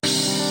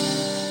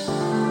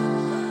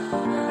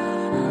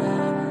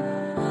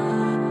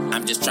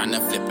just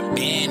tryna flip a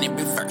band and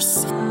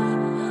reverse.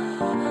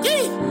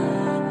 Yeah.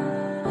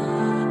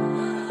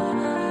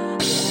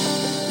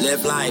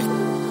 Live life.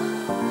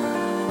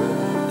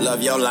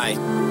 Love your life.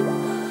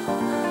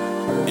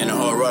 And the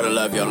whole world will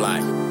love your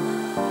life.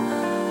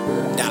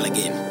 Dollar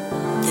getting.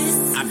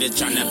 I'm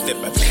just tryna flip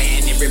a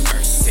band and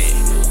reverse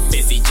it.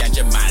 Busy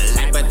judging my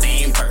life, but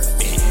they ain't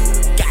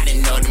perfect.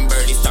 Gotta know them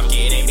birdies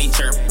talking, they be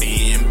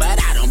chirping.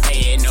 But I don't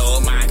pay it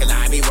no mind, cause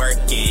I be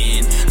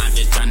working. I'm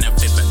just tryna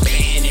flip a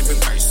band and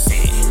reverse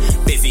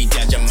it. Busy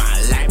judging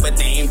my life, but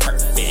they ain't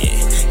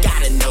perfect.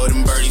 Gotta know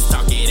them birdies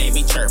talking, they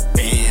be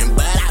chirping.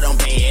 But I don't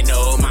pay it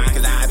no mind,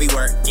 cause I be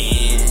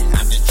working.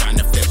 I'm just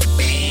tryna flip a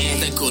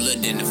band. They cooler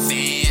than a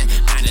fan.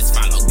 I just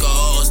follow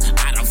goals,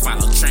 I don't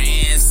follow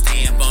trends.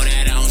 Stay up on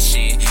that own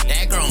shit,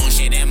 that grown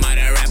shit. Them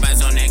other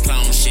rappers on that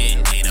clone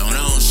shit, they don't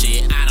own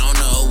shit. I don't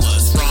know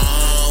what's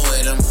wrong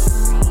with them.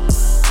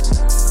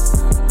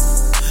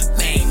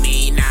 Make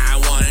me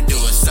not wanna do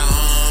a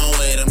song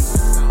with them.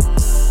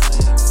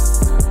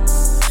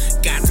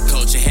 Got the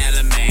culture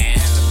hella mad.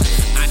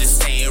 I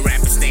just stay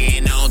rapping,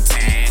 staying on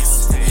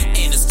task.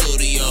 In the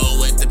studio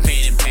with the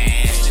pen and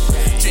pad,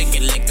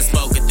 drinking liquor,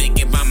 smoking,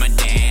 thinking about my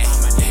dad.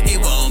 He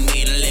want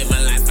me to live a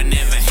life I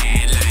never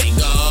had. Like,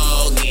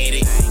 go get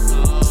it.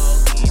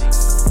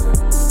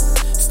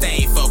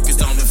 Stay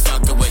focused on me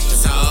fucking with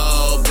this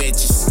whole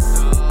bitches.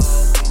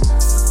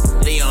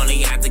 They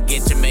only have to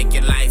get you, make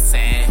your life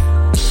sad.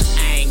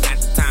 I ain't got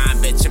the time,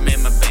 bitch, I'm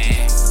in my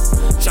bag.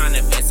 Tryna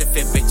invest in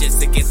 50 bitches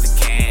to get the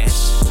cash.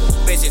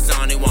 Bitches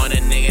only want a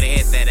nigga to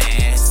hit that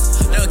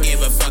ass. Don't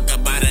give a fuck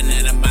about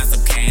another, about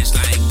some cash.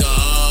 Like,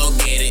 go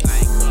get it.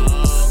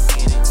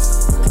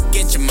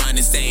 Get your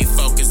money, stay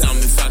focused on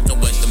me fucking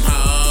with them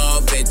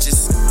whole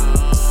bitches.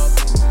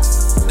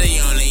 They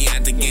only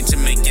have to get you,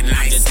 make your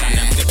life sad.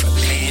 Tryna flip a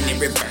band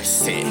and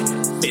reverse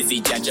it. Busy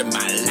judging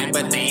my life,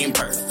 but they ain't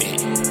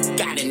perfect.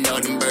 Gotta know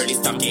them birdies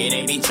talking,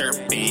 they be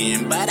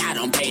chirping. But I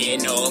don't pay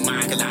it no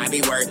mind, cause I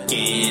be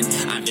working.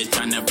 I'm just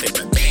tryna flip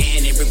a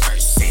band and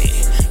reverse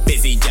it.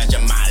 Busy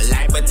judging my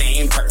life, but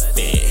they ain't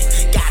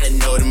perfect. Gotta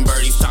know them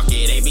birdies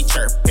talking, they be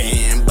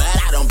chirping. But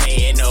I don't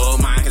pay it no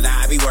mind, cause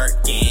I be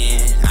working.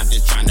 I'm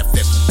just tryna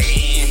flip a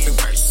band,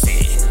 reverse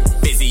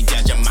it. Busy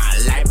judging my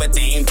life, but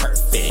they ain't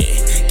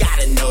perfect.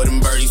 Gotta know them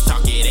birdies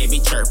talking, they be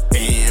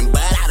chirping.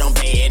 But I don't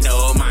pay it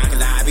no mind,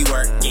 cause I be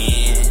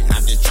working.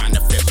 I'm just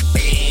tryna flip a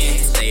band.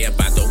 Stay up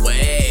out the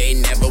way,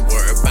 never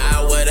worry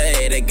about what a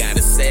hater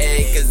gotta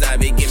say. Cause I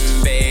be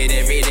getting paid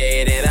every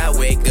day that I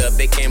wake up.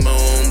 Became my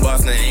own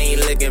boss, now I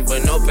ain't looking for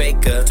no pay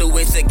cut. 2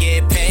 weeks to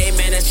get paid,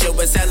 man, that shit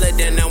was hella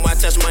done. Now I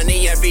touch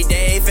money every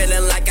day,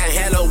 feeling like I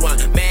hella one.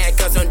 Mad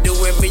cause I'm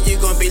doing me, you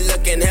gon' be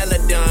looking hella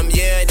dumb.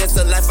 Yeah, this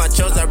a life I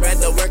chose, I'd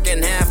rather work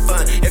and have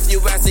fun. If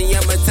you ask me,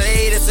 I'ma tell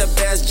you it's the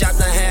best job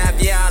to have.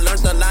 Yeah, I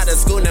learned a lot of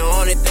school, the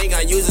only thing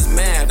I use is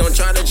math. Don't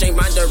try to change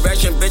my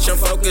direction, bitch, I'm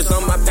focused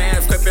on my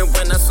path. Crippin'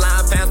 when I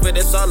slide past, but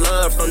it's all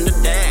love from the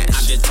dash.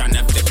 I'm just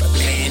tryna flip a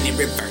plan and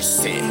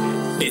reverse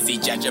it. Busy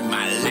judging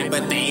my life,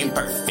 but they ain't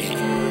perfect.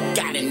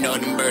 Gotta know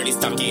them birdies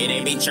talking,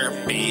 they be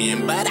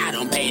chirping. But I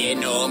don't pay it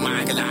no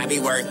mind, cause I be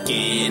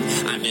working.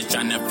 I'm just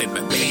tryna flip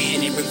a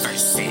plan and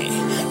reverse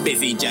it.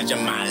 Busy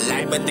judging my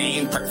life, but they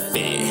ain't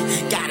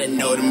perfect. Gotta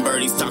know them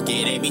birdies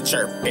talking, they be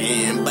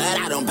chirping. But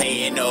I don't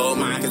pay it no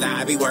mind, cause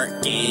I be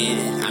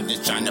working. I'm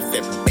just tryna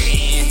flip a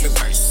plan,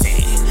 reverse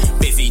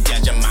it. Busy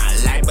judging my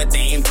life, but they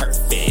ain't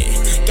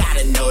perfect.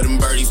 Gotta know them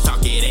birdies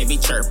talking, they be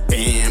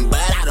chirping.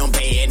 But I don't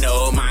pay it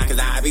no mind, cause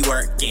I be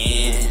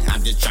working.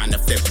 I'm just tryna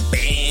flip a